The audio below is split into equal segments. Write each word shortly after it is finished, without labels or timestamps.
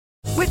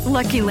With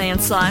Lucky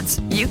Land Slots,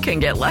 you can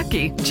get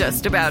lucky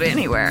just about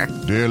anywhere.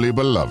 Dearly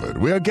beloved,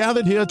 we are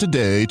gathered here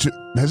today to...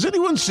 Has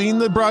anyone seen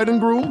the bride and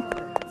groom?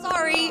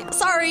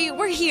 Sorry,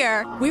 we're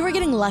here. We were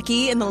getting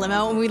lucky in the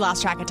limo and we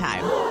lost track of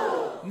time.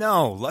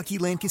 No, Lucky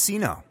Land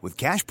Casino, with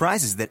cash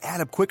prizes that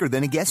add up quicker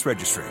than a guest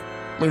registry.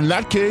 In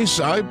that case,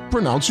 I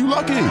pronounce you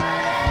lucky.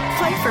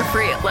 Play for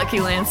free at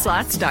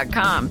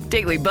LuckyLandSlots.com.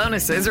 Daily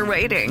bonuses are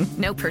waiting.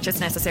 No purchase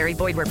necessary.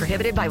 Void where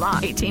prohibited by law.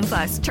 18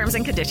 plus. Terms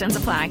and conditions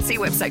apply. See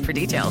website for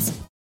details.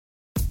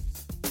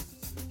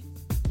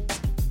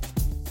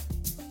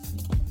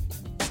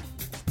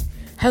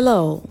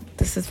 Hello,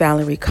 this is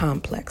Valerie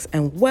Complex,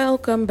 and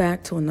welcome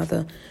back to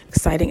another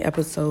exciting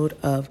episode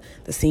of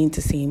the Scene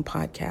to Scene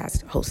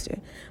podcast hosted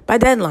by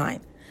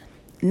Deadline.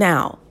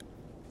 Now,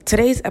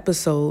 today's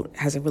episode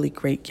has a really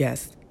great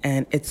guest,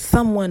 and it's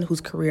someone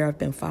whose career I've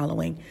been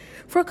following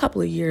for a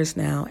couple of years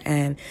now,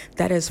 and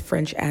that is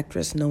French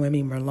actress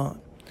Noémie Merlant.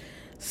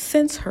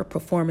 Since her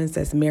performance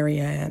as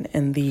Marianne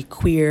in the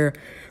queer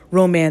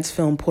romance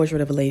film Portrait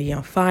of a Lady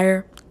on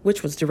Fire,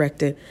 which was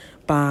directed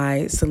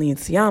by Celine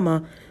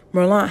Sciamma,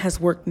 Merlant has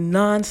worked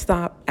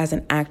nonstop as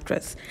an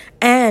actress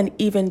and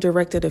even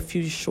directed a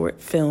few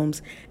short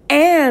films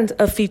and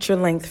a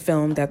feature-length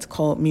film that's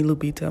called Mi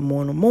Lupita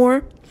Mon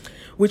Amour,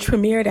 which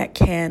premiered at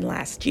Cannes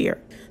last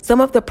year.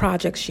 Some of the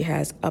projects she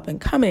has up and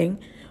coming,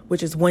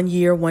 which is One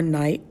Year, One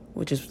Night,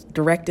 which is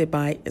directed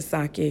by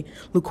Isake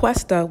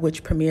Luquesta,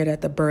 which premiered at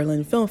the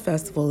Berlin Film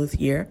Festival this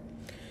year.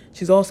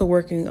 She's also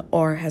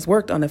has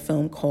worked on a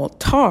film called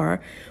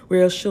Tar,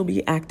 where she'll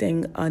be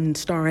acting and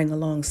starring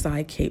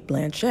alongside Cate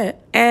Blanchett.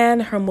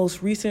 And her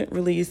most recent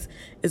release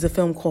is a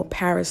film called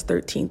Paris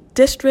 13th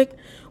District,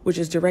 which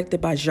is directed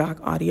by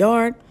Jacques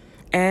Audiard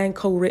and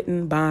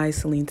co-written by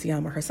Celine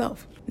Sciamma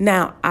herself.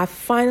 Now, I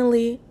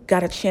finally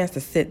got a chance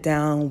to sit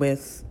down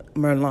with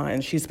Merlant,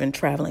 and she's been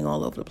traveling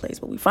all over the place,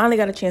 but we finally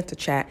got a chance to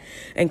chat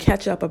and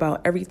catch up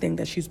about everything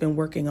that she's been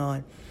working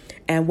on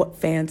and what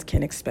fans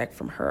can expect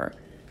from her.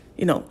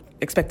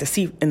 Expect to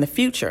see in the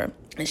future.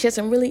 And she has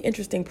some really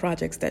interesting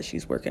projects that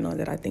she's working on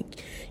that I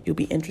think you'll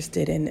be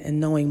interested in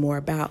knowing more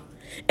about.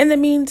 In the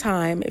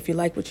meantime, if you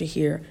like what you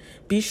hear,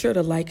 be sure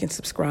to like and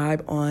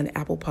subscribe on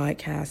Apple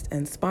Podcasts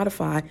and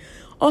Spotify.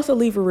 Also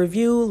leave a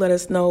review. Let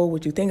us know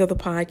what you think of the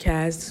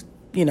podcast,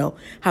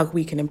 how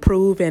we can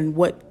improve and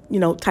what,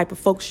 type of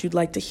folks you'd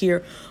like to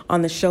hear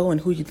on the show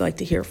and who you'd like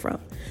to hear from.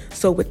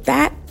 So with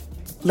that,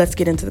 let's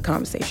get into the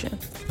conversation.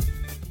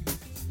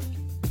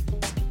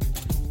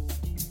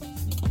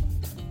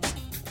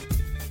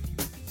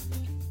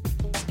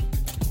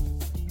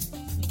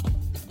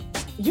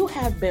 You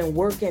have been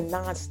working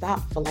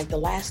nonstop for like the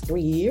last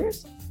 3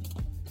 years?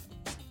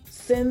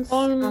 Since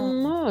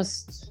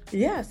almost.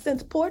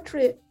 Since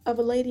Portrait of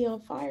a Lady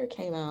on Fire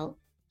came out.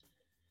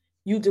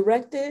 You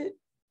directed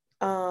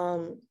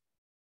Mi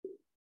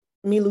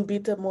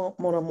Lupita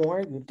Mon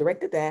Amour. You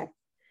directed that.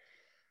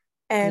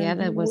 And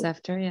that was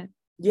after,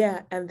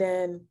 Yeah, and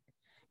then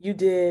you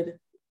did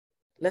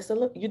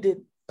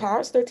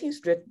Paris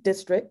 13th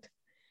District,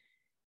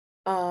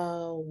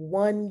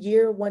 1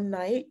 Year, One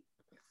Night.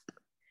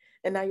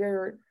 And now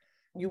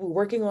you were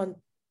working on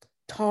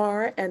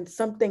Tar and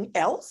something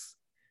else?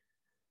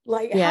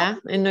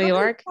 In New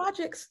York. How many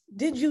projects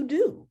did you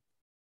do?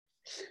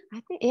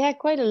 I think,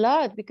 quite a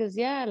lot because,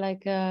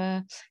 Yubita,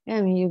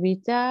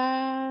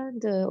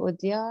 the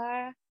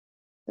ODR,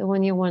 the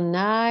 1 Year, One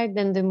Night,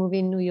 then the movie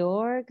in New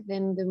York,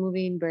 then the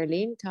movie in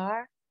Berlin,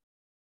 Tar,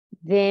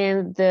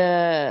 then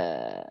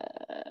the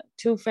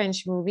 2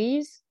 French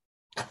movies,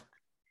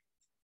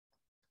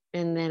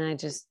 and then I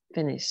just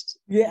finished.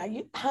 Yeah,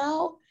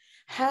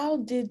 how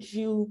did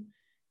you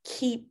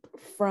keep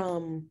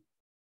from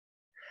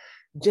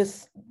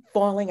just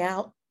falling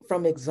out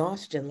from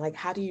exhaustion? Like,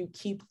 how do you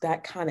keep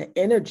that kind of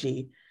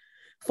energy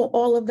for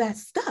all of that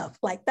stuff?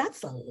 Like,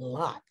 that's a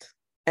lot.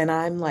 And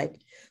I'm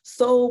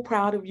so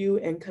proud of you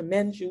and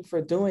commend you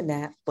for doing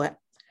that. But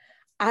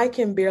I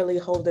can barely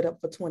hold it up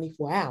for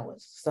 24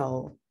 hours.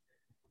 So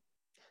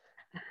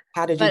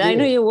how did you do I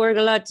know it? you work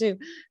a lot too.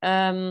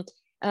 I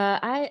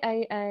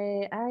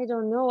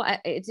don't know.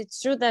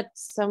 It's true that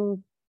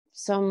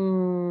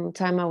some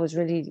time I was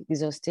really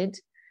exhausted,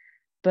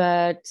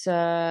 but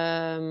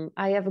I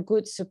have a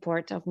good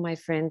support of my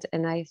friend,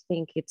 and I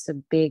think it's a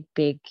big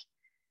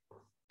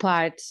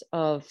part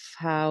of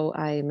how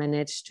I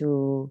managed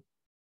to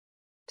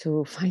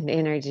find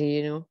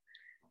energy,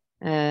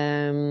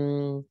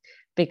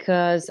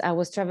 because I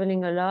was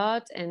traveling a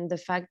lot, and the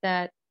fact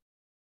that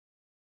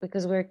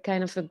because we're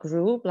kind of a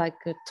group,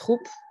 like a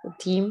troupe, a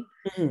team.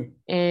 Mm-hmm.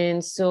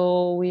 And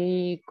so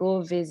we go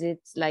visit,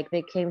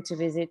 they came to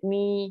visit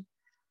me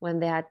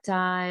when they had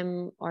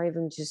time, or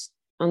even just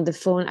on the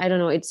phone. I don't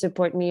know, it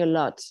supported me a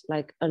lot,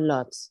 a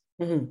lot.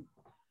 Mm-hmm.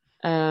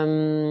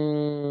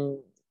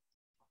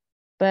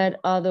 But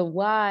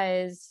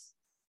otherwise,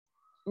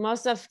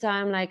 most of the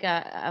time,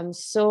 I'm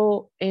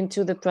so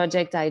into the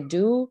project I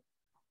do.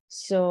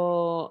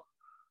 So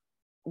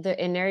the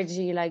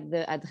energy,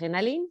 the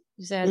adrenaline,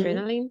 you say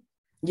adrenaline?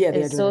 Yeah,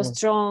 it's so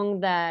strong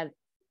that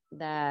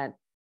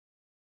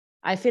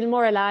I feel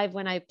more alive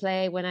when I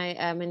play, when I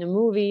am in a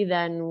movie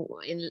than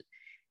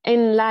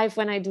in life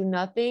when I do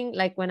nothing,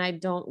 like when I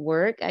don't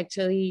work.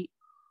 Actually,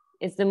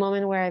 it's the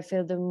moment where I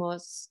feel the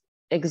most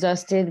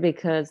exhausted,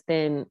 because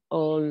then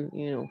all,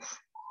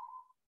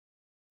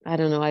 I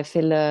don't know, I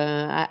feel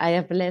I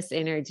have less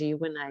energy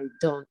when I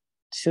don't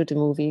shoot a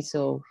movie.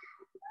 So,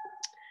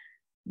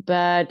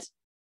 but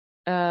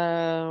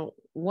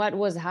what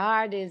was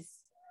hard is,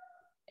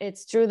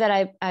 it's true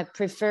that I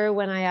prefer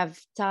when I have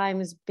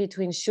times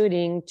between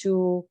shooting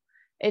to,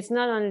 it's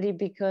not only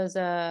because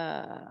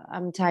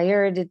I'm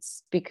tired,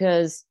 it's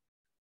because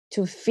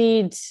to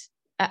feed,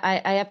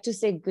 I have to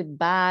say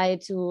goodbye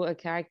to a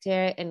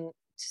character and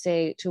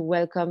to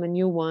welcome a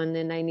new one,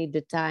 and I need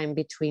the time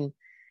between.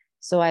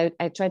 So I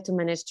try to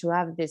manage to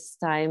have this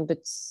time, but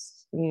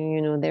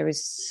there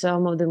is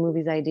some of the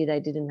movies I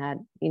didn't have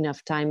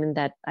enough time, and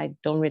that I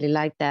don't really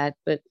like that.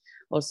 But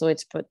also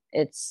it's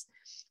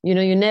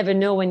you never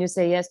know when you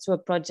say yes to a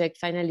project,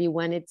 finally,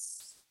 when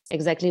it's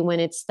exactly when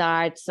it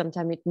starts.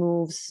 Sometimes it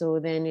moves, so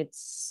then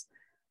it's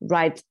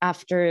right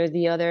after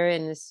the other,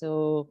 and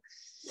so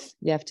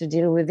you have to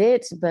deal with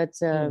it. But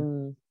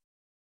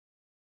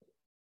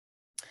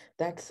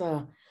that's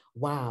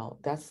wow,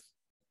 that's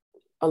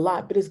a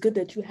lot. But it's good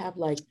that you have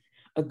like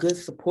a good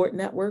support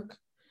network,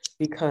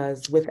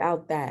 because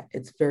without that,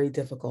 it's very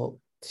difficult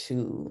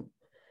to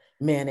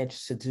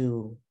manage to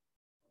do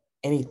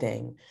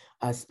anything,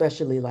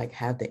 especially like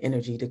have the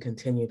energy to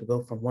continue to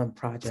go from one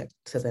project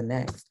to the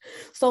next.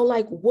 So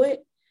like who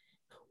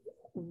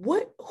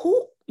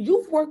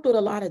you've worked with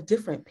a lot of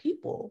different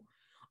people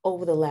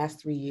over the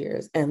last 3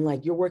 years, and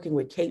like you're working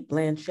with Cate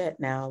Blanchett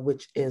now,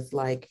 which is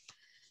like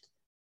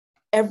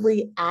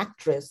every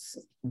actress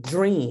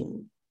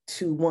dream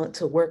to want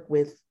to work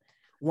with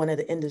one of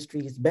the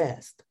industry's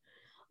best.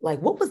 Like,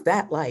 what was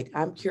that like?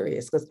 I'm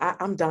curious, because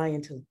I'm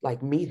dying to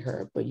like meet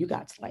her, but you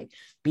got to like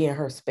be in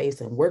her space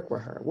and work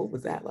with her. What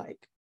was that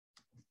like?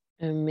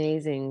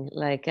 Amazing.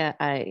 Like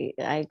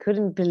I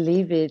couldn't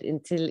believe it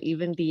until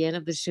even the end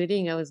of the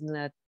shooting. I was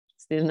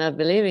still not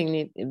believing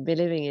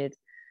it.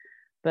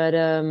 But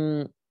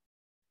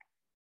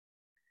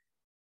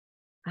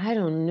I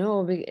don't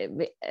know.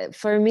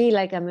 For me,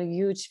 like, I'm a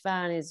huge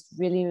fan. It's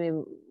really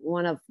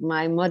one of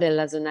my model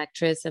as an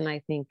actress, and I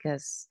think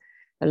as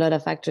a lot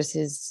of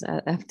actresses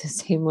have the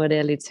same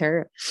model, it's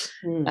her,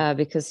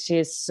 because she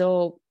is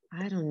so,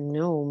 I don't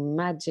know,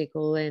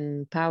 magical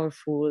and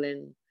powerful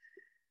and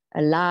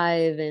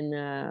alive,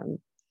 and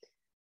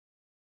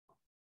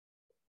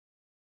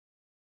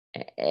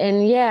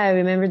yeah, I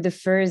remember the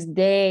first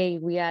day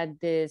we had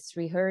this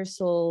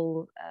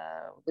rehearsal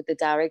with the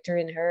director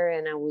and her,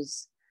 and I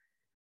was,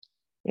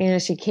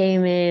 she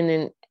came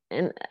in,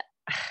 and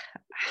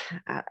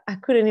I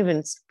couldn't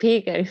even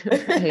speak.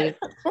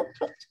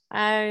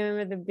 I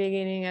remember the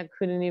beginning, I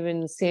couldn't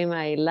even say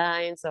my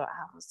lines. So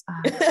I was,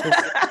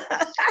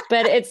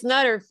 but it's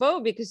not her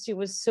fault, because she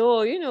was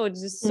so,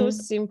 just so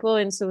simple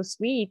and so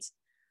sweet.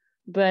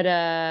 But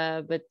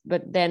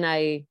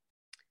then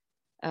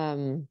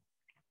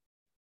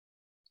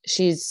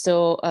she's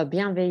so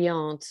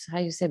bienveillante. How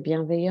you say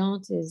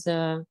bienveillante is,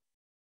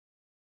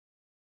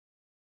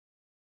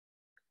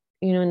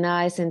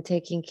 nice and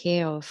taking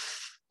care of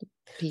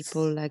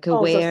people, like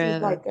aware.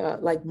 So she's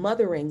like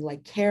mothering,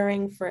 like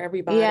caring for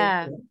everybody.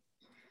 Yeah.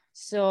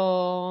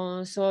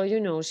 So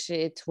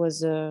it was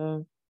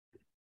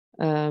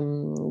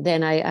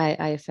then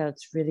I felt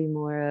really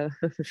more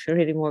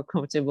really more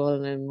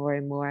comfortable, and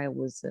more I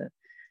was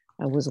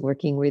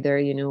working with her.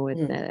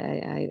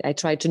 I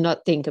tried to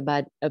not think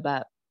about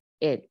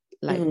it,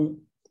 like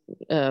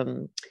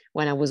when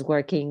I was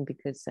working,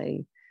 because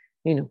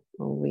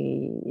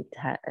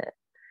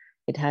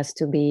it has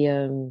to be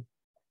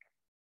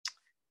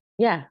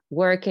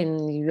work,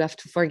 and you have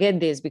to forget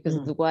this, because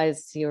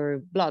otherwise you're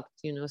blocked,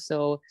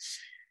 so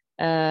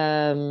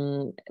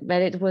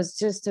but it was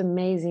just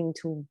amazing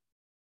to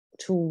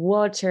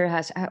watch her,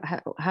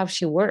 how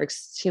she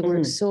works. She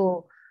works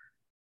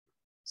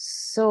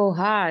so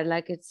hard,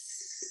 like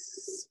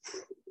it's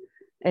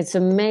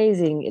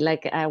amazing.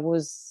 Like, I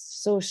was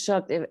so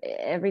shocked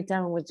every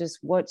time I was just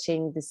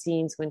watching the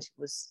scenes when she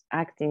was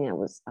acting. I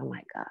was, oh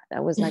my God,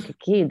 I was like a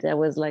kid. I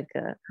was like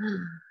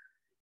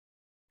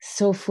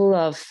so full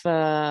of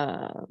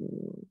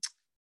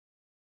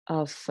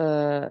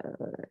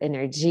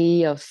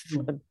energy, of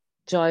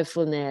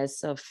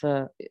joyfulness, of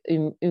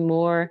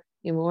humor.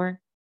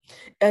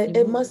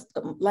 It must,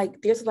 like,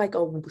 there's like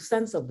a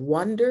sense of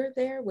wonder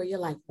there, where you're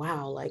like,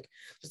 wow, like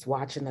just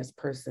watching this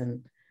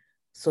person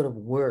sort of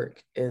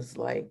work is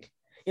like,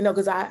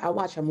 because I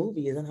watch her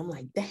movies and I'm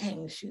like,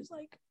 dang, she's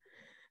like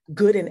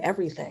good in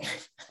everything.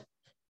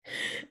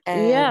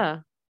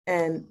 And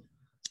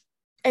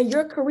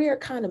your career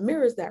kind of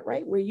mirrors that,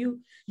 right? Where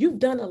you've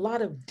done a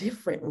lot of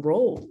different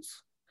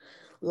roles.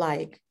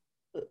 Like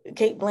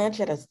Cate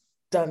Blanchett has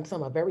done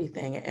some of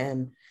everything.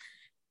 And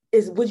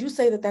would you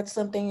say that that's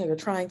something you're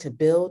trying to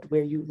build,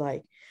 where you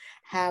like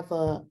have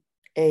a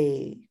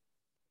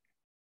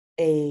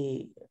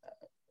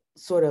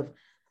sort of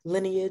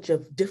lineage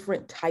of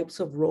different types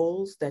of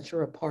roles that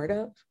you're a part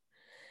of?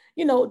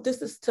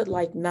 this is to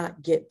like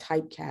not get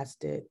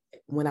typecasted.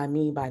 What I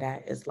mean by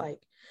that is like,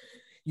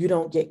 you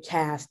don't get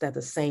cast as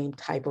the same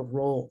type of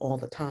role all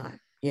the time,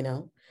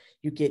 you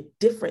get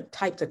different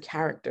types of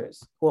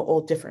characters who are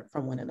all different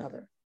from one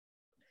another.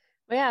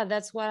 Well, yeah,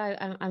 that's what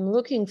I'm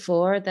looking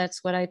for.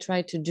 That's what I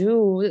try to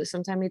do.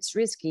 Sometimes it's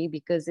risky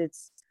because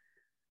it's,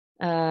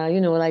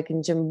 like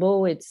in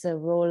Jumbo, it's a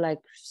role like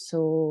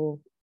so,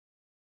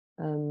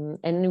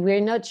 and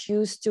we're not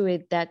used to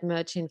it that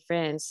much in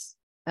France,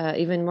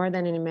 even more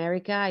than in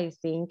America. I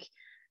think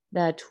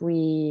that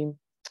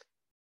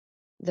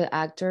the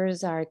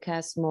actors are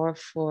cast more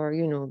for,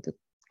 the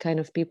kind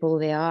of people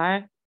they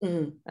are,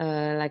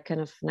 like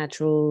kind of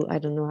natural. I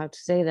don't know how to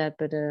say that,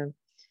 but an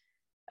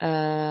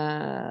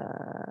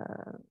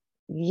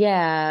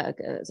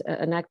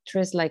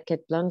actress like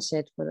Cate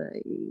Blanchett,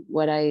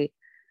 what I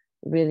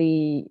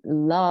really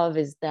love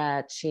is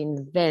that she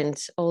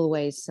invents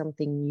always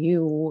something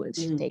new.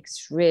 She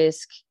takes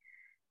risk,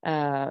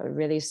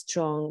 really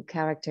strong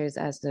characters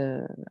as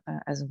a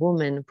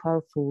woman,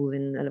 powerful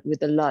and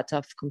with a lot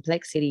of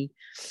complexity,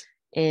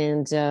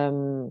 and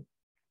so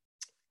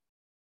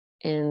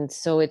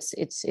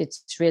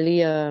it's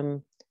really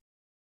a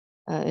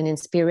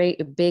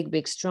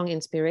big strong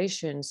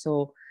inspiration.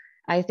 So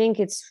I think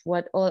it's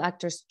what all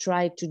actors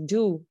try to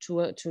do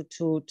to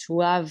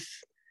have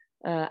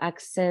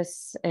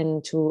access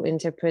and to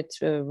interpret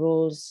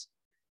roles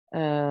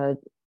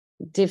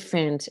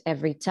different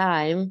every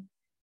time,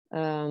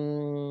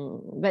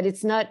 but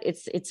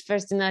it's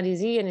first not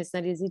easy, and it's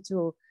not easy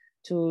to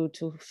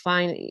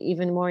find,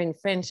 even more in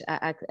France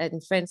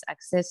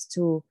access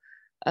to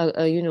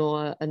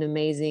an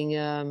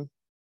amazing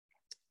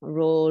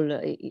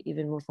role,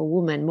 even more for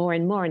women, more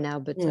and more now,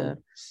 but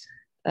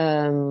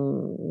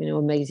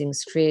amazing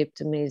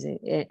script, amazing,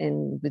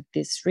 and with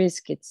this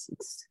risk, it's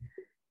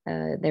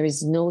there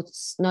is not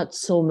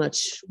so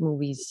much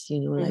movies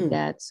like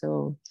that,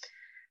 so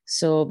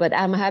but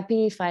I'm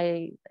happy if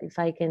I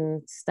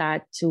can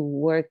start to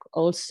work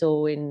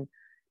also in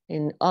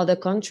other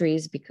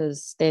countries,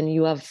 because then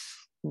you have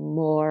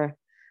more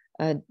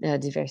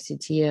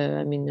diversity,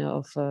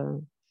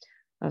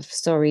 of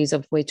stories,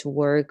 of way to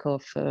work,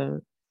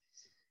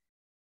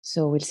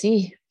 so we'll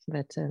see.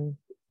 But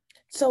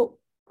so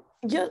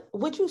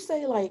would you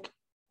say like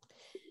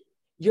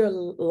your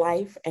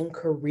life and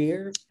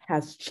career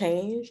has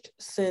changed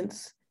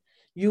since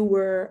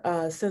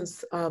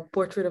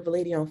Portrait of a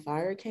Lady on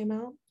Fire came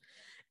out,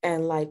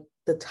 and like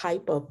the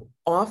type of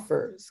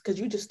offers, because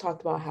you just talked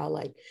about how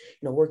like,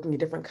 working in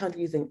different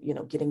countries and,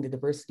 getting the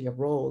diversity of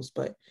roles,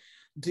 but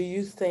do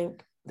you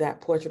think that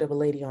Portrait of a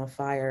Lady on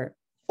Fire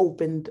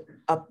opened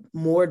up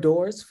more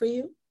doors for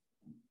you?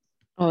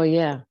 Oh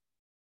yeah,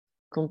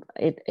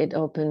 it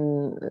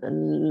opened a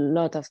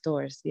lot of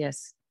doors.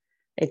 Yes,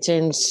 it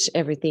changed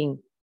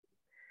everything,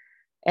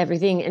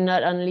 and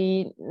not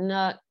only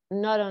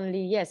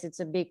yes,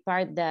 it's a big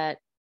part that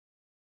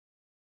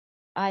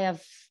I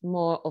have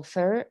more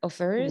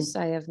offers.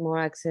 I have more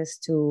access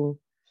to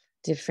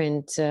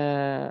different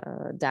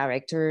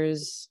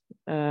directors.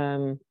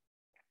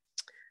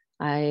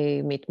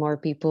 I meet more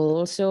people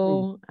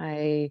also.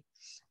 I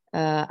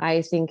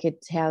think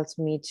it helps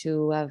me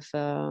to have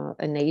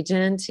an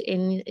agent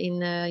in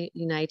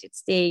United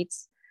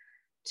States,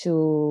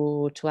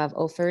 to have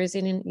offers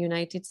in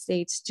United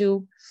States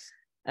too,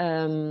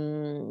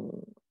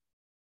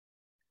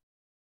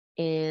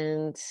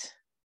 and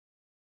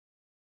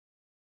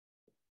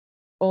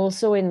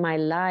also in my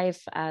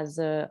life as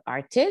an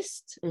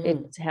artist,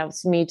 it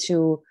helps me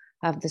to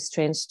have the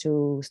strength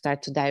to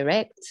start to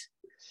direct,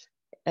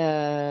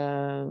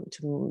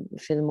 to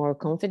feel more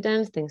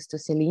confident, thanks to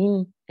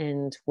Céline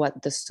and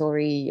what the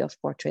story of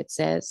Portrait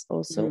says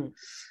also.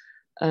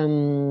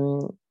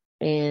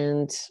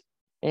 And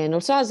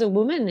also as a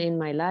woman in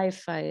my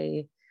life,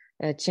 I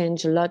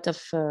changed a lot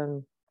of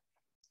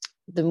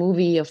the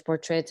movie of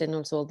Portrait, and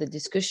also the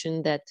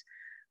discussion that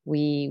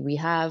we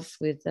have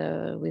with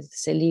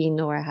Céline,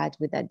 or I had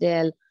with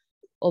Adele,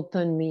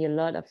 opened me a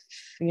lot of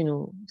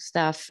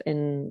stuff,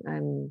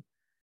 and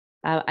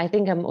I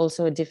think I'm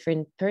also a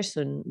different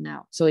person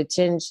now. So it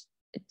changed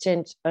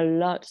a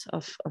lot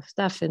of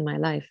stuff in my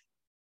life.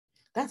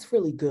 That's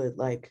really good.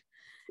 Like,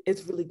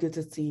 it's really good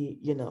to see,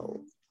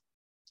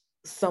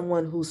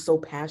 someone who's so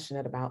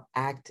passionate about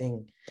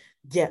acting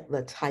get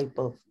the type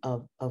of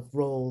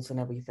roles and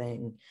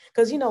everything.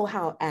 Because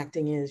how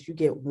acting is, you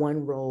get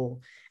one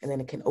role and then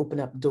it can open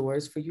up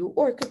doors for you,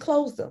 or it could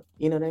close them.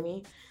 You know what I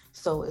mean?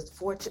 So it's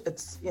fortunate.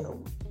 It's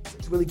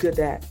really good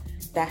that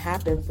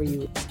happened for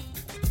you.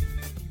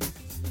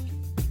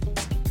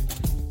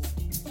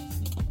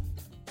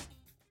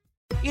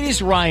 It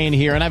is Ryan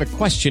here, and I have a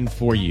question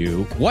for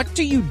you. What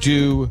do you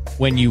do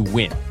when you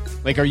win?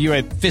 Like, are you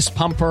a fist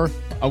pumper?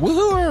 A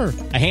woo-hooer,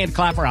 a hand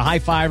clapper, a high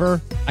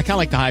fiver. I kind of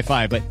like the high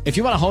five, but if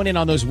you want to hone in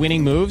on those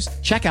winning moves,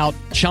 check out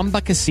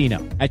Chumba Casino.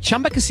 At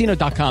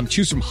ChumbaCasino.com,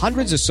 choose from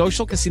hundreds of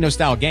social casino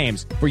style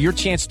games for your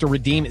chance to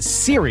redeem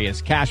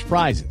serious cash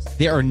prizes.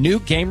 There are new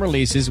game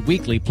releases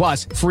weekly,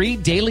 plus free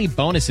daily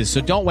bonuses.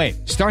 So don't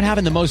wait. Start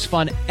having the most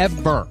fun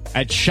ever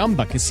at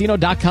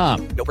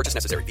ChumbaCasino.com. No purchase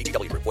necessary.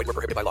 VGW Group. Void where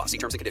prohibited by law. See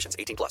terms and conditions.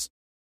 18+.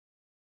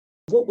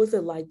 What was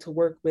it like to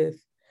work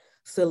with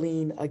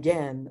Celine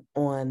again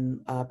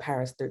on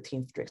Paris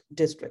 13th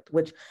District,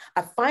 which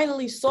I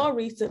finally saw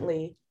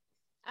recently.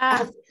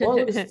 After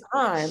all of this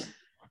time,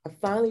 I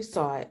finally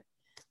saw it.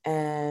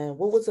 And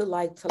what was it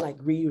like to like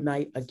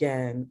reunite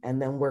again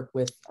and then work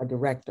with a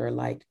director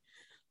like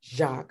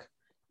Jacques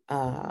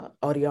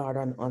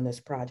Audiard on this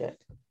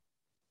project?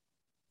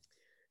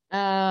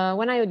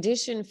 When I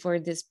auditioned for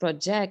this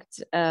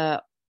project,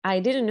 I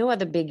didn't know at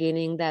the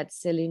beginning that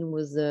Celine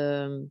was.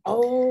 Oh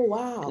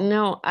wow!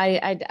 No,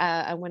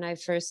 I when I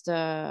first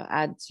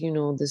had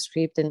the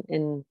script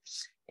and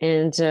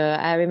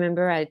I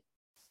remember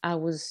I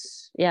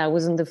was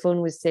on the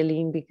phone with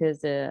Celine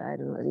because I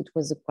don't know, it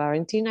was a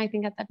quarantine I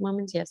think at that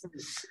moment. Yes,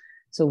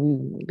 so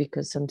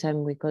because sometimes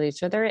we call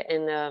each other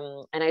and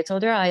I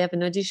told her I have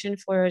an audition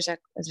for a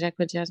Jacques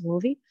Audiard's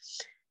movie,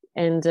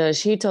 and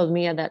she told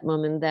me at that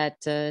moment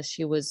that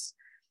she was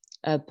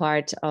a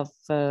part of.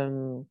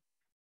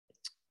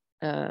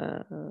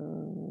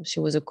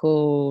 She was a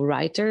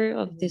co-writer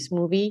of this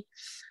movie,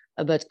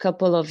 but a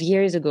couple of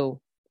years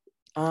ago.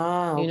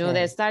 Okay.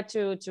 They start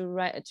to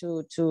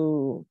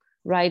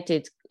write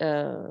it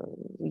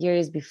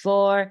years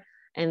before,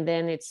 and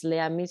then it's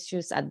Léa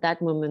Missius at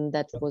that moment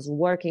that was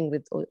working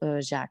with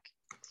Jacques.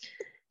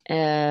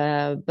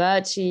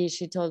 But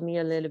she told me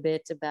a little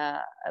bit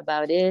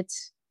about it.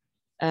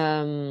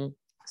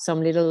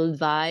 Some little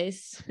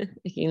advice,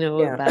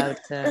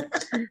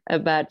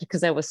 about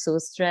because I was so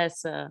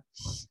stressed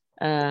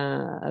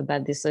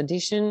about this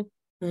audition.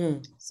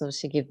 Mm. So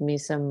she gave me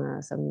some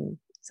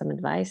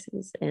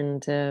advices,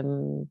 and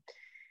then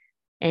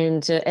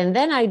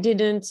I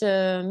didn't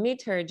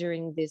meet her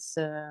during this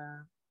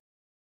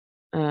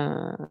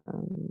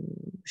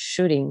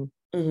shooting.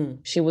 Mm-hmm.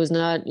 She was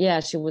not.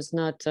 She was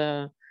not.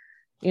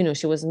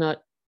 She was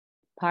not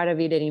part of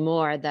it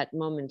anymore at that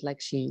moment.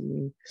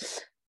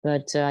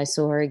 But I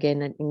saw her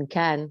again in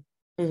Cannes.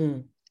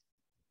 Mm-hmm.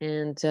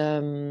 And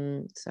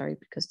sorry,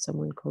 because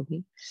someone called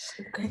me.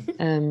 Okay.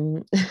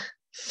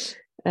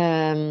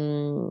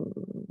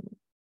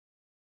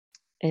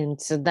 And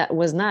so that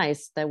was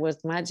nice. That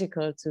was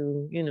magical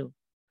to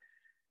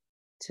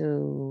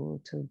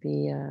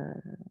be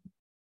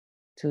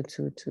to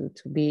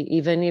be,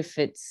 even if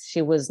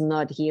she was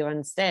not here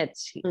on set.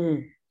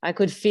 I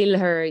could feel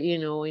her,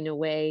 in a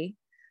way.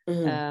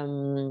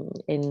 Mm-hmm.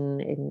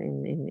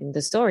 In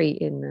the story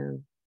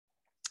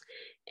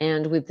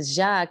and with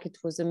Jacques it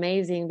was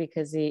amazing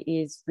because he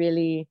is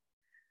really,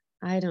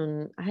 I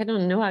don't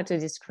know how to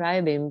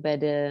describe him, but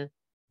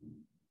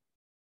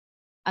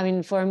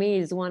for me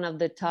he's one of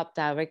the top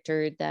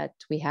directors that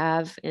we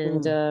have,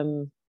 and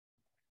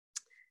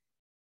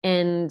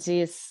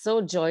he's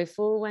so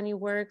joyful when he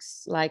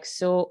works, like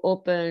so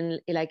open,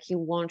 like he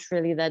wants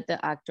really that the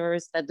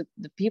actors, that the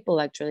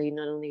people actually,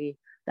 not only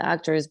the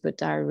actors,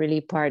 but are really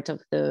part of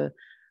the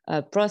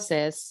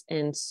process.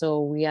 And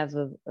so we have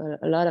a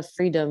lot of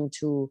freedom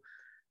to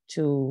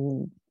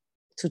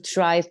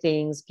try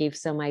things, give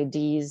some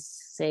ideas,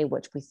 say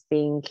what we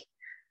think,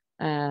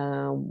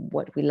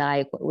 what we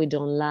like, what we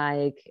don't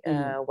like,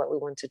 what we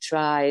want to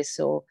try.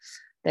 So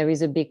there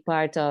is a big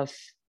part of,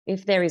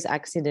 if there is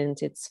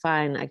accident, it's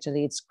fine.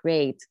 Actually, it's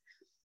great.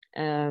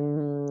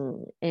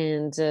 So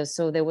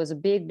there was a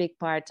big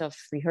part of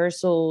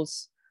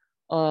rehearsals,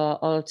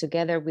 all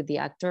together with the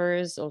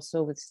actors,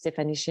 also with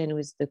Stéphanie Chen, who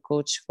is the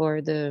coach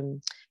for the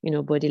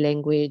body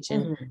language,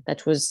 and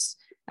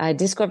I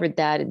discovered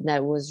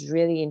that was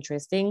really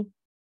interesting,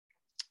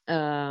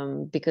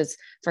 because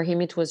for him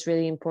it was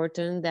really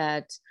important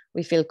that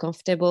we feel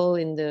comfortable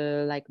in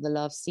the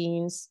love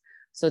scenes.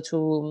 So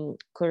to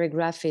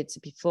choreograph it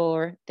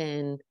before,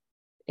 then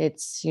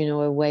it's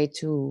a way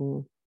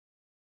to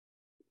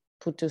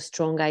put a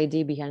strong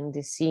idea behind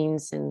the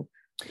scenes and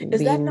is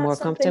be that not more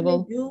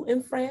comfortable. They do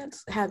in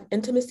France, have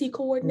intimacy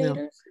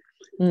coordinators?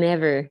 No,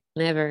 never.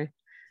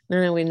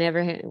 No, we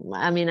never.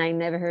 I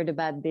never heard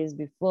about this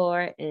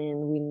before,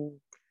 and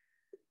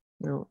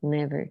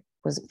never.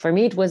 For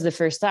me, it was the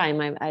first time.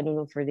 I don't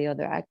know for the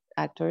other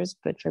actors,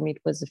 but for me,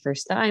 it was the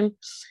first time.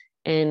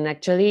 And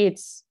actually,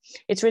 it's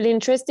really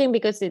interesting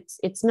because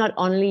it's not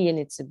only, and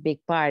it's a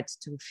big part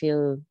to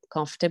feel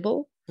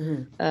comfortable,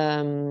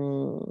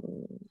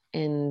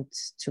 and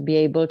to be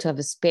able to have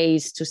a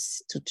space to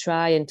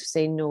try and to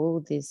say no,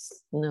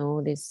 this,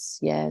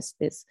 yes,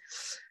 this,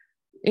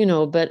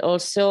 but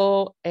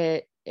also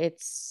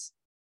it's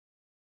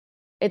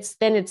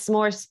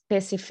more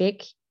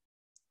specific,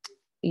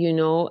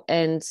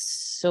 and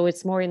so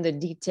it's more in the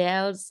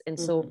details, and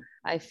so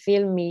I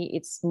feel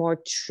it's more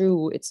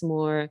true, it's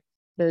more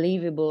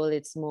believable,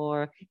 it's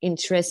more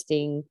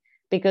interesting,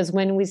 because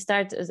when we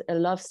start a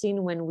love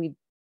scene, when we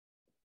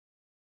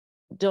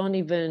don't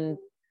even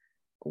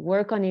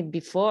work on it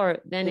before,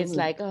 then it's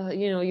like,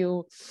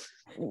 you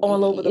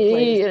all over the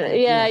place.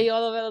 You're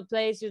all over the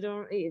place. You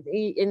don't,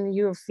 and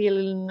you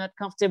feel not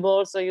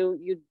comfortable, so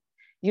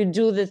you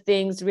do the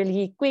things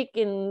really quick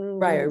and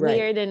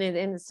weird,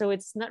 and so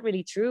it's not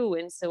really true.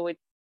 And so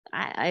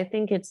I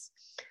think it's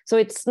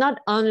not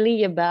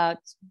only about,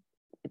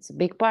 it's a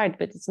big part,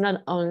 but it's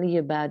not only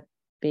about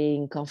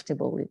being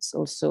comfortable. It's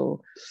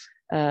also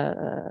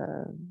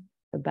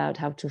about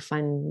how to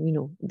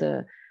find,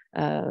 the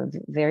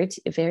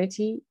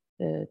verity,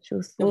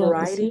 truth, the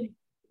variety.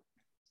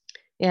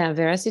 Yeah,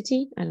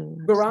 veracity. I don't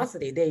know.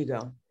 Veracity. There you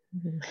go.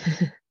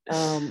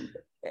 And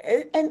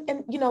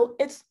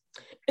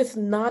it's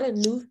not a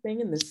new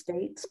thing in the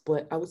States,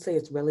 but I would say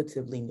it's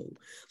relatively new.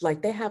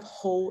 Like they have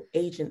whole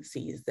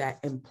agencies that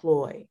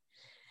employ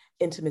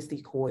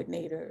intimacy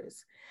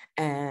coordinators,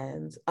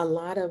 and a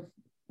lot of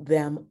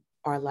them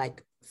are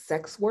like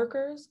sex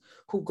workers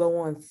who go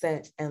on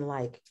set and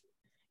like,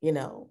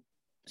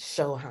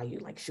 show how you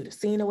like shoot a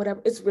scene or whatever.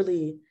 It's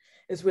really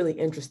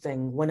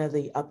interesting. One of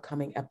the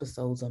upcoming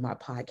episodes on my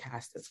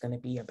podcast is going to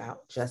be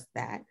about just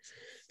that,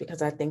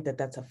 because I think that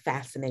that's a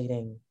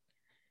fascinating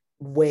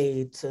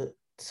way to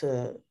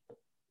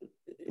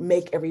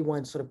make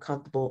everyone sort of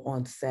comfortable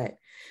on set,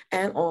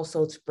 and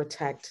also to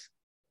protect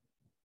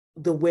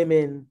the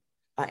women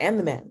and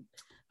the men,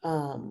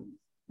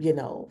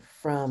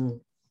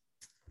 from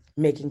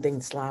making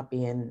things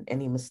sloppy and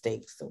any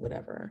mistakes or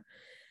whatever.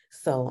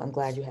 So I'm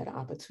glad you had an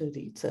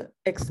opportunity to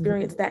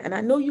experience that. And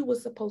I know you were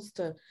supposed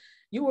to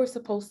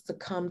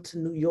come to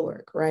New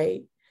York,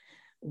 right?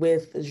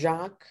 With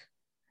Jacques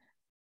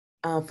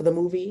for the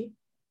movie.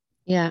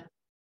 Yeah.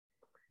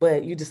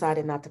 But you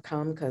decided not to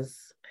come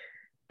because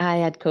I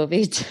had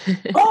COVID.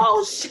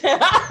 Oh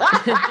shit!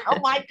 Oh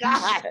my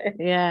God!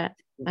 Yeah,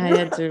 I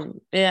had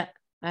to. Yeah,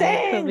 I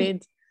had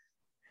COVID.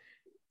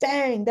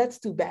 Dang, that's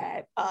too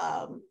bad.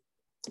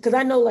 Because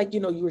I know, like,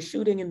 you were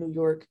shooting in New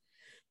York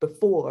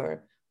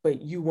before,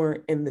 but you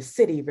weren't in the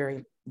city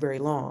very, very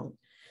long.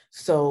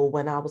 So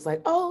when I was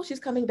like, oh, she's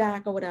coming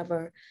back or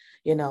whatever,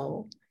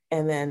 and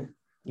then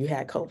you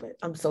had COVID.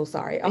 I'm so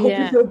sorry. I hope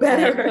you feel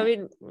better. I had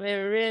COVID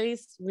really.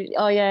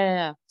 Oh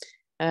yeah.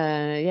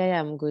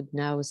 I'm good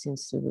now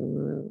since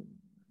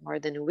more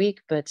than a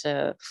week, but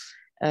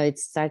it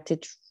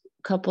started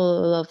a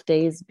couple of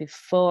days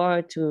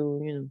before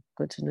to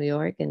go to New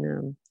York,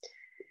 and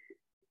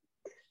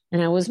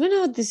I was,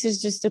 this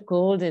is just a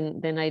cold,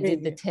 and then I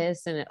did the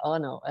test, and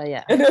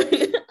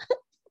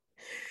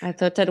I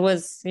thought that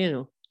was,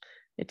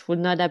 it would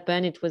not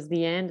happen. It was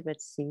the end,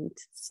 but see,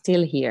 it's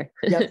still here.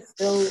 Yep,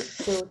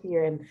 still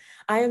here. And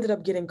I ended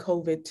up getting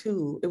COVID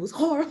too. It was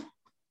horrible.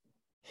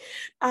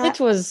 It's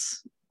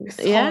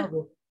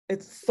horrible.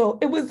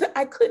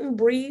 I couldn't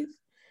breathe.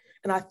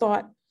 And I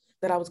thought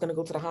that I was going to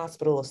go to the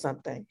hospital or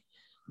something.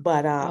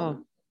 But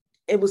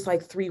it was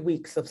like 3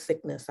 weeks of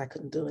sickness. I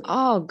couldn't do it.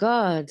 Oh,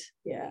 God.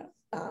 Yeah.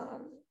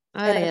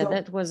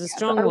 That was a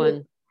strong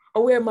one. I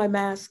wear my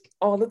mask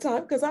all the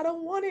time because I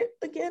don't want it.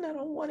 Again, I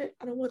don't want it.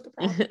 I don't want the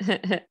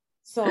problem.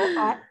 So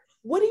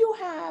what do you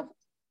have?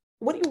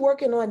 What are you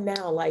working on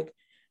now? Like,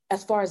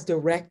 as far as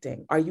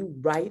directing, are you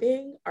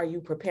writing? Are you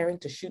preparing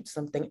to shoot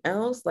something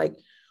else? Like,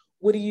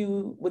 what are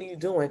you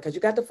doing? Because you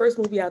got the first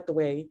movie out the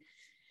way,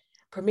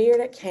 premiered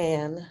at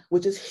Cannes,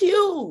 which is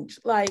huge.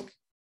 Like,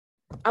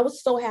 I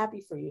was so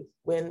happy for you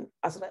when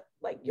I saw that,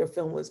 like, your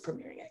film was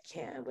premiering at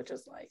Cannes, which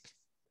is like,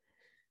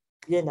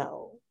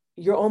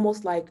 you're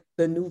almost like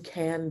the new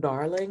Cannes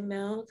darling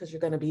now, because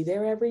you're going to be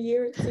there every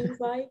year, it seems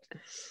like.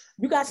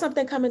 You got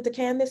something coming to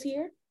Cannes this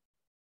year?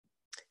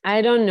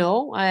 I don't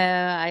know.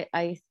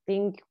 I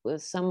think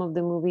with some of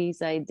the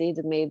movies I did,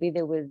 maybe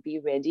they will be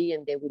ready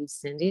and they will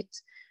send it,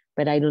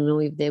 but I don't know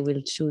if they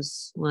will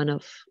choose one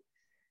of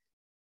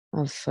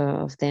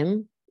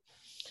them.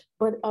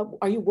 But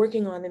are you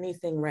working on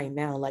anything right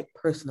now, like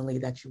personally,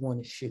 that you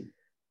want to shoot?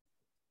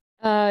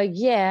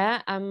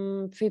 Yeah,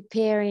 I'm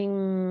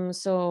preparing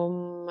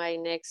my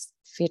next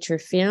feature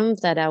film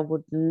that I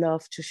would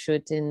love to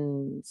shoot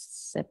in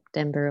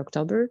September,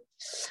 October.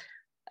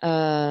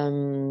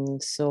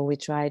 So we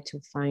try to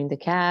find the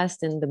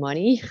cast and the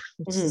money.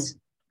 Let's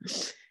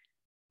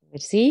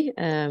see.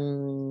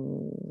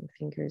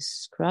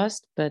 Fingers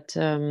crossed. But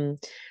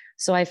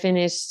so I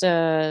finished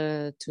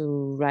to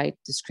write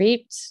the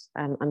script.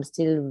 I'm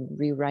still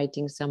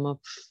rewriting some of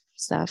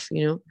stuff,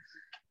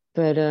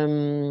 But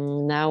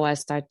now I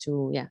start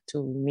to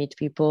meet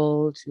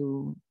people,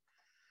 to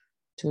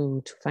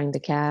find the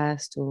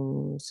cast.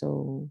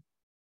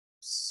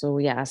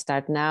 I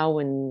start now,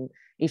 and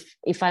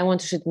if I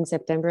want to shoot in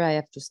September, I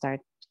have to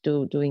start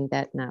doing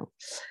that now.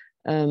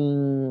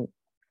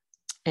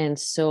 And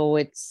so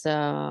it's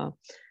the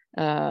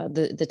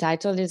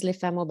title is Les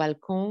Femmes au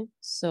Balcon,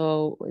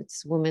 so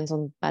it's Women's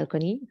on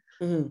Balcony.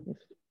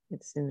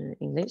 It's in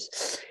English,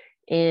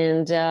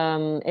 and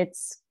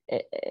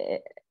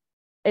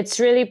it's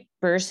really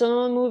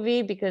personal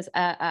movie because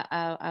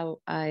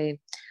I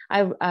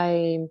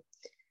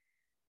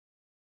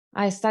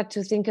I started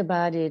to think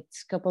about it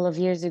a couple of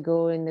years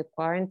ago in the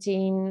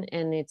quarantine,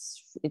 and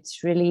it's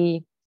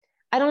really,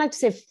 I don't like to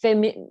say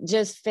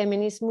just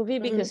feminist movie,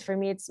 because for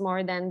me it's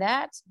more than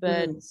that.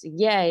 But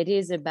yeah, it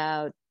is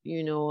about,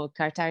 a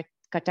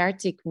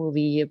cathartic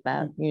movie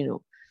about,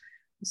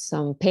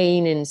 some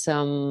pain and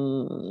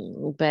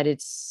but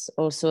it's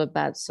also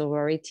about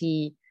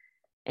sorority.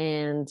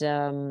 And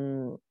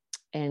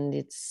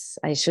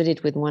I showed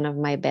it with one of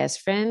my best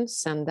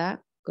friends, Sanda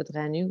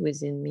Kodranu, who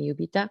is in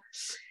Miyubita.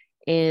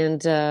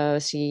 And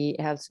she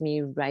helps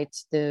me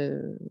write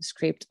the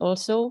script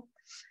also.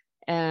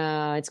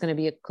 It's going to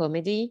be a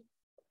comedy.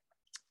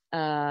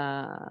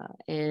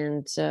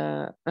 And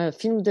a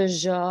film de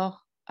genre.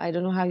 I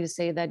don't know how you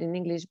say that in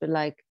English, but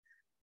like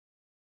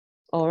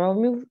horror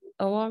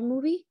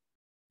movie.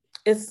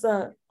 It's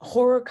a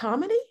horror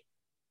comedy?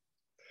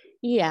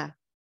 Yeah,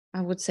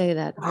 I would say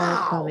that. Wow.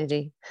 Horror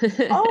comedy.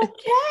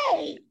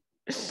 Okay.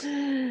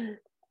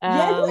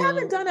 Yeah, you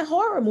haven't done a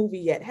horror movie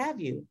yet, have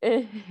you?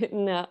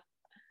 No.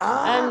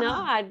 No,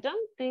 I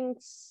don't think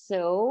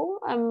so.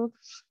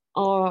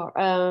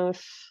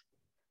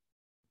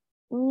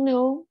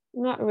 No,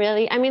 not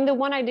really. I mean, the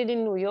one I did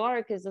in New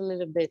York is a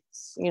little bit,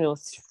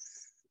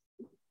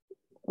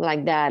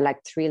 like that,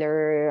 like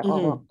thriller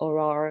or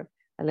horror,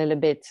 a little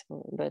bit.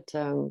 But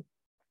so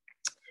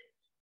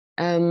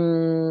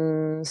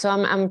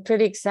I'm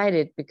pretty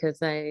excited,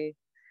 because I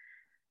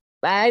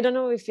don't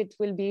know if it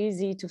will be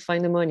easy to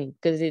find the money,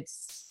 because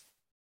it's,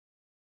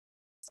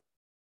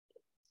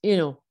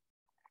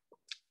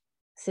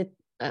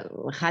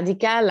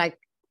 radical, like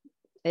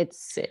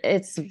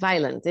it's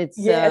violent. It's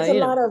it's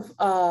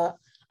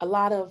a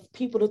lot of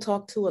people to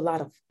talk to, a lot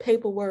of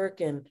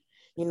paperwork, and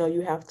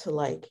you have to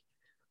like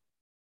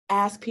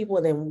ask people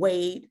and then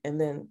wait,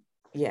 and then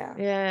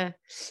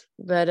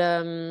but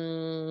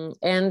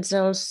and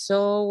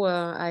also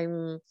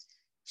I'm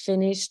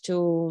finished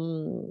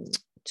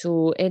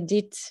to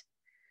edit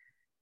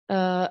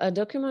a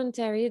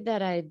documentary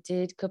that I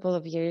did a couple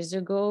of years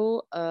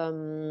ago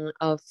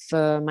of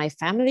my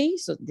family.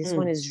 So this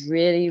one is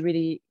really,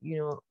 really,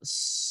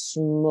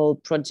 small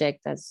project,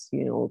 as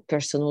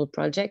personal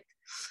project.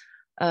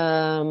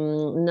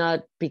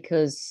 Not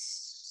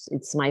because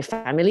it's my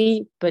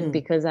family, but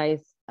because I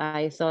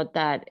thought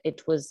that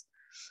it was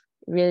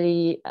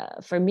really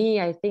for me.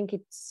 I think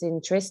it's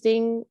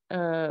interesting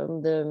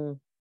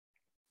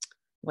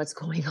what's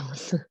going on.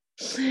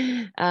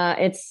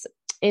 It's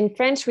in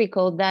French, we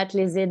call that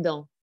les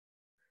aidants,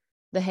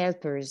 the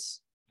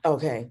helpers.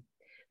 Okay.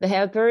 The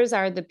helpers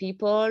are the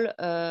people,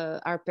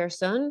 our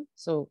person.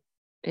 So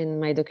in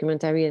my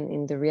documentary and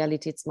in the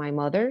reality, it's my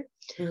mother,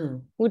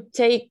 who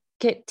take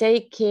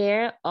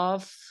care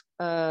of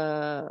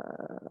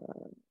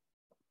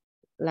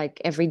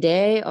like every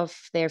day of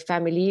their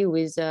family who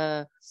is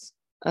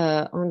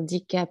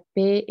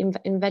handicapé,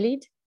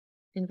 invalid.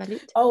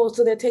 Oh,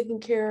 so they're taking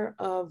care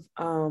of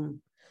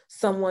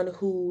someone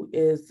who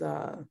is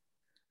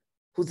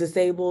who's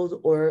disabled,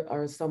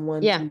 or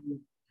someone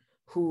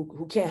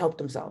who can't help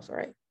themselves,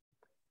 right?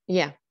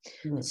 Yeah.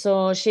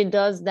 So she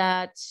does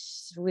that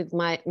with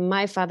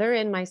my father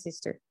and my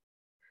sister.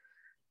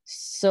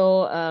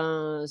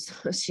 So,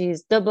 so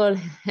she's double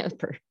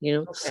helper,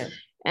 Okay.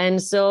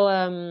 And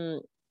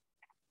so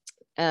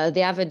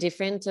they have a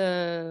different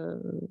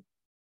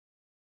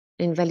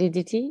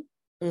invalidity.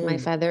 My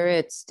father,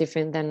 it's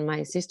different than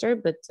my sister,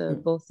 but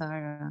both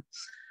are.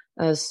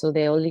 So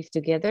they all live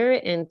together,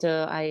 and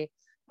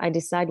I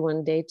decide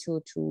one day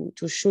to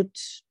shoot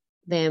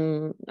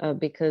them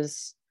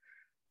because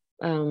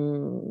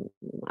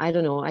I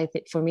don't know. I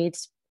think for me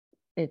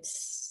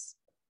it's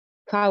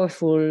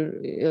powerful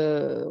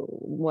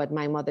what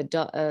my mother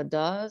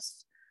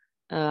does.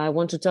 I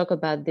want to talk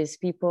about these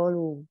people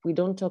who we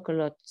don't talk a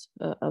lot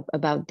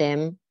about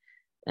them,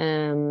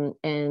 and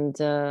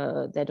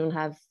they don't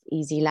have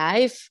easy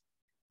life.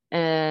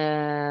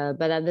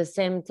 But at the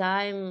same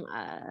time,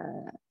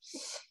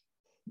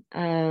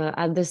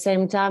 I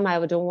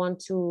didn't want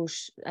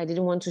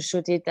to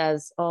shoot it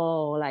as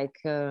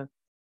like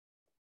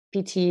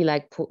pity,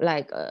 like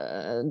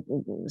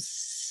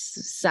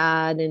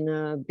sad,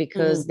 and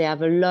because they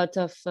have a lot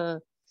of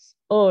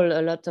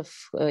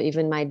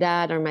even my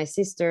dad or my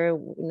sister,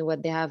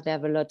 what they have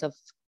a lot of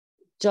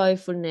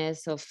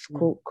joyfulness, of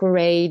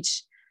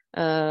courage,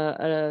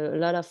 a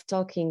lot of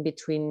talking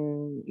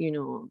between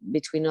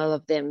all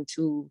of them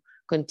to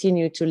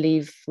continue to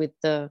live with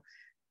the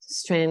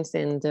strength.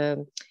 And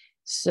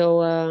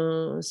so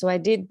I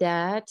did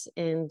that,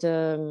 and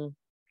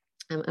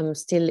I'm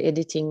still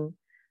editing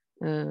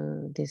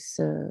this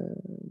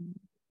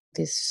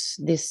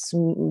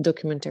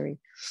documentary.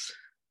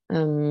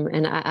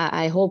 And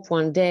I hope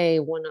one day,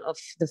 one of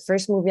the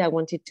first movie I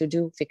wanted to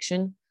do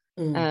fiction,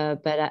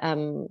 but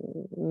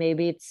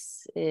maybe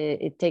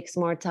it takes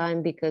more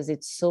time because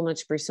it's so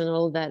much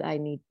personal that I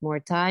need more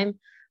time.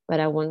 But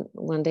I want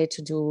one day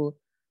to do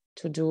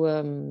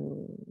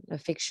a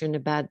fiction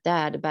about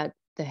that, about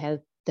the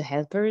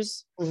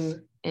helpers,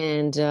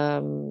 and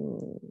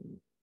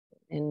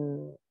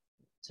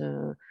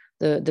the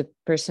the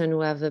person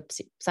who have a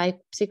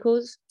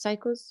psychosis.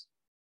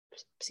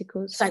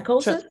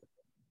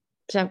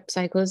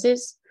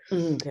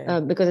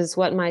 Okay. Because it's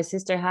what my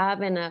sister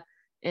have, and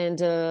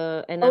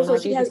so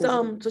she has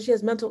so she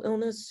has mental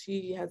illness.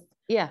 She has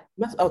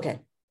okay.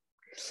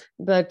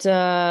 But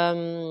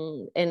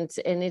and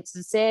it's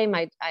the same.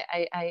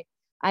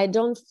 I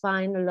don't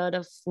find a lot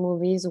of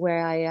movies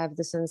where I have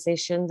the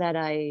sensation that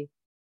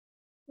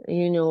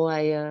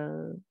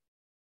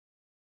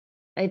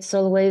it's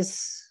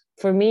always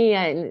for me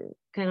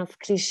kind of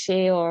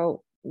cliche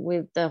or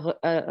with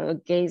a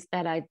gaze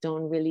that I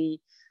don't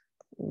really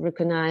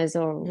recognize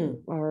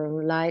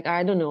or like.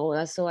 I don't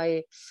know. So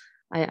I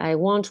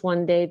want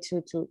one day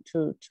to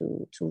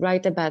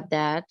write about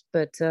that,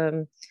 but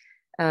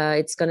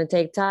it's gonna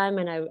take time,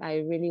 and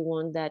I really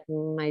want that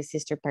my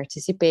sister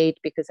participate,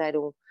 because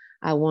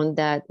I want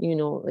that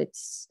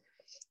it's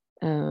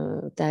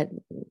that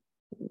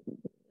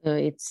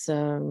it's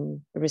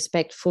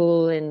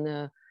respectful,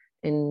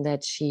 and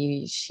that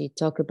she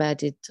talk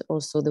about it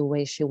also the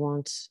way she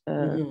wants.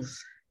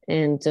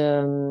 And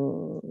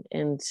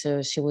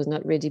she was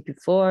not ready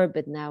before,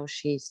 but now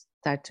she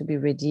start to be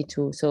ready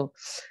too. So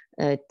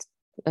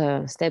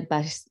step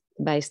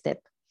by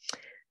step.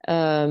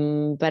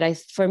 But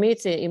for me,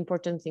 it's an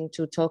important thing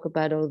to talk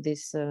about all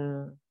these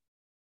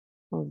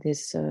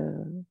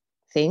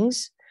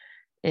things,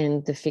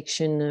 and the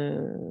fiction.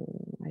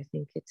 I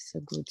think it's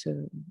a good.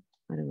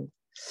 I don't know.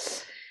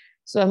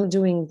 So I'm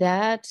doing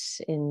that,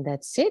 and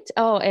that's it.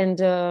 Oh, and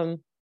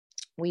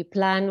we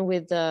plan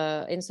with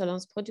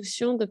Insolence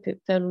Production, the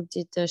people who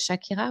did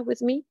Shakira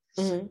with me,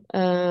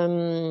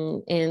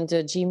 and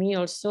Jimmy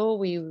also.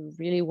 We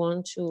really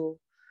want to.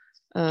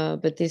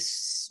 But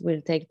this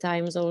will take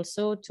time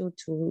also to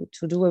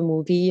do a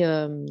movie,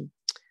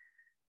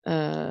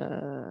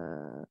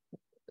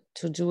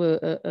 to do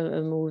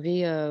a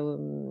movie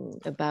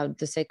about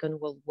the Second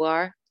World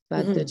War,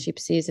 about the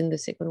gypsies in the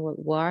Second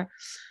World War.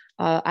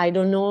 I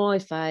don't know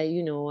if I,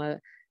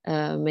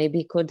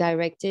 maybe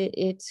co-direct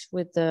it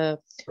with the,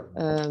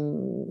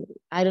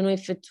 I don't know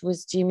if it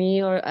was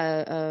Jimmy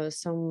or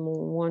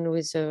someone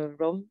with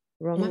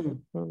Roma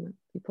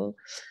people.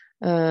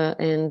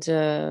 And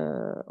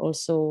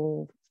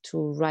also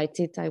to write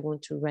it, I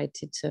want to write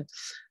it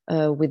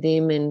with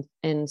him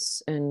and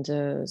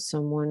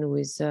someone who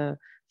is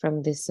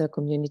from this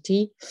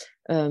community.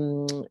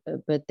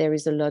 But there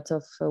is a lot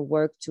of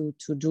work to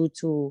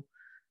do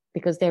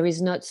because there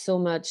is not so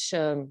much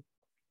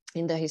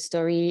in the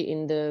history,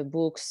 in the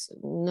books,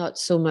 not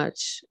so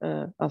much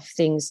of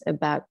things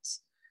about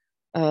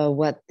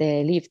what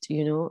they lived,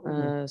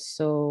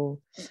 so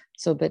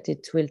but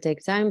it will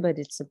take time, but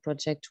it's a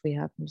project we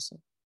have also.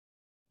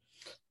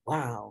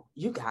 Wow,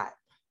 you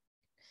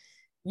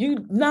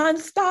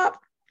nonstop.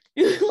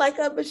 You like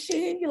a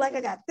machine. You like,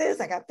 I got this,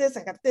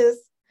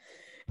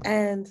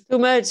 and too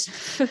much.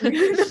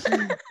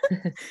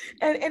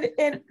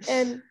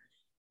 and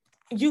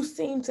you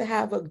seem to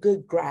have a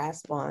good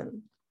grasp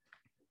on,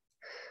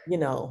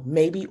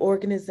 maybe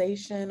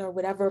organization or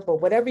whatever,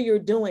 but whatever you're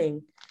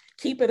doing,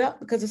 keep it up,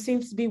 because it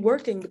seems to be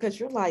working, because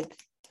you're like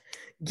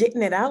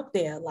getting it out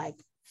there like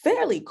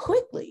fairly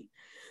quickly.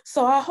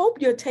 So I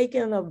hope you're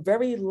taking a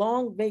very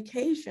long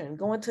vacation,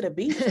 going to the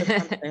beach or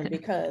something,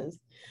 because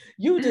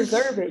you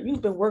deserve it.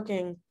 You've been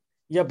working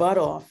your butt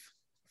off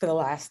for the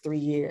last 3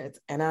 years.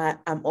 And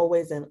I'm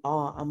always in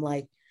awe. I'm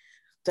like,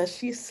 does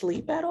she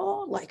sleep at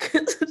all? Like,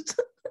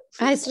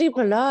 I sleep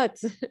a lot.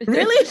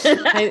 Really?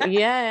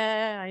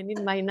 I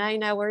need my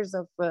 9 hours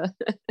of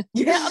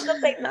yeah, I'm gonna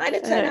say 9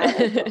 to 10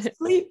 hours of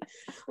sleep.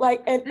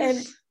 Like,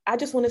 and I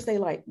just want to say,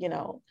 like,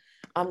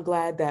 I'm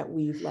glad that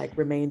we've like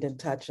remained in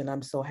touch, and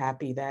I'm so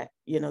happy that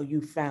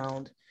you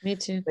found me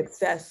too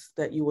success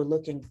that you were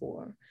looking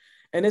for.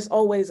 And it's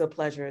always a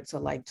pleasure to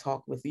like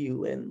talk with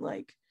you and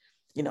like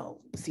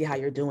see how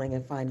you're doing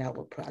and find out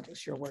what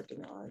projects you're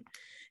working on.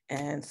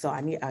 And so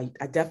I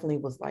definitely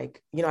was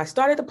like, I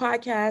started the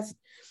podcast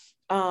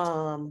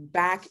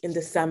back in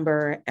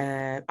December,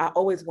 and I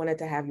always wanted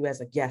to have you as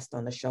a guest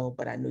on the show,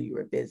 but I knew you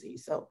were busy.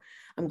 So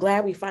I'm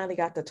glad we finally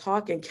got to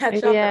talk and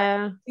catch up.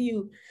 Yeah.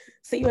 And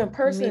see you in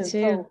person. Me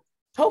too. So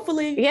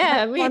hopefully.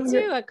 Yeah, me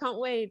too. I can't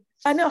wait.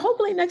 I know.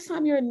 Hopefully next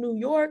time you're in New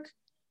York,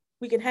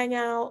 we can hang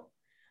out,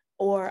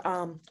 or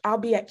I'll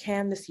be at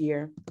Cannes this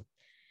year.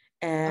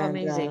 And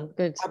amazing.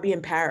 Good. I'll be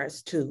in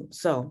Paris too.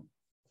 So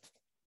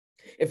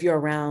if you're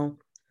around,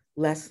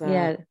 let's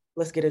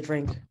get a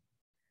drink.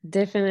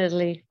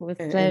 Definitely, with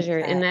pleasure.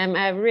 And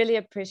I really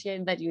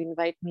appreciate that you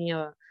invite me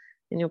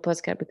in your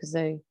podcast, because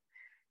I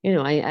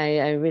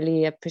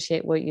really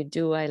appreciate what you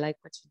do. I like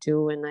what you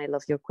do, and I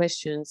love your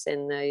questions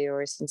and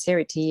your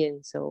sincerity.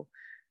 And so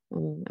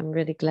I'm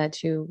really glad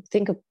you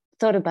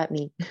thought about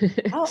me.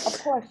 Oh,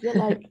 of course. You're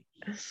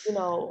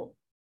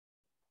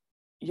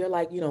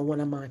like,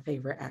 one of my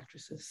favorite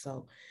actresses.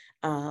 So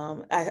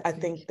I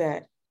think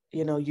that,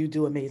 you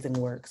do amazing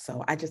work.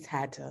 So I just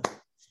had to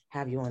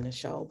have you on the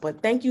show.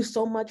 But thank you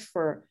so much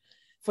for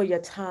your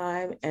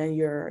time and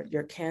your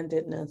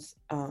candidness,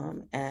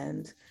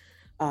 and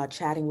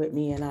chatting with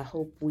me, and I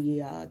hope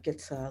we get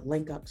to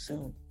link up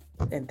soon.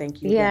 And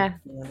thank you Yeah. again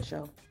for being on the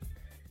show.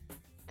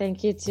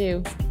 Thank you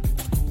too.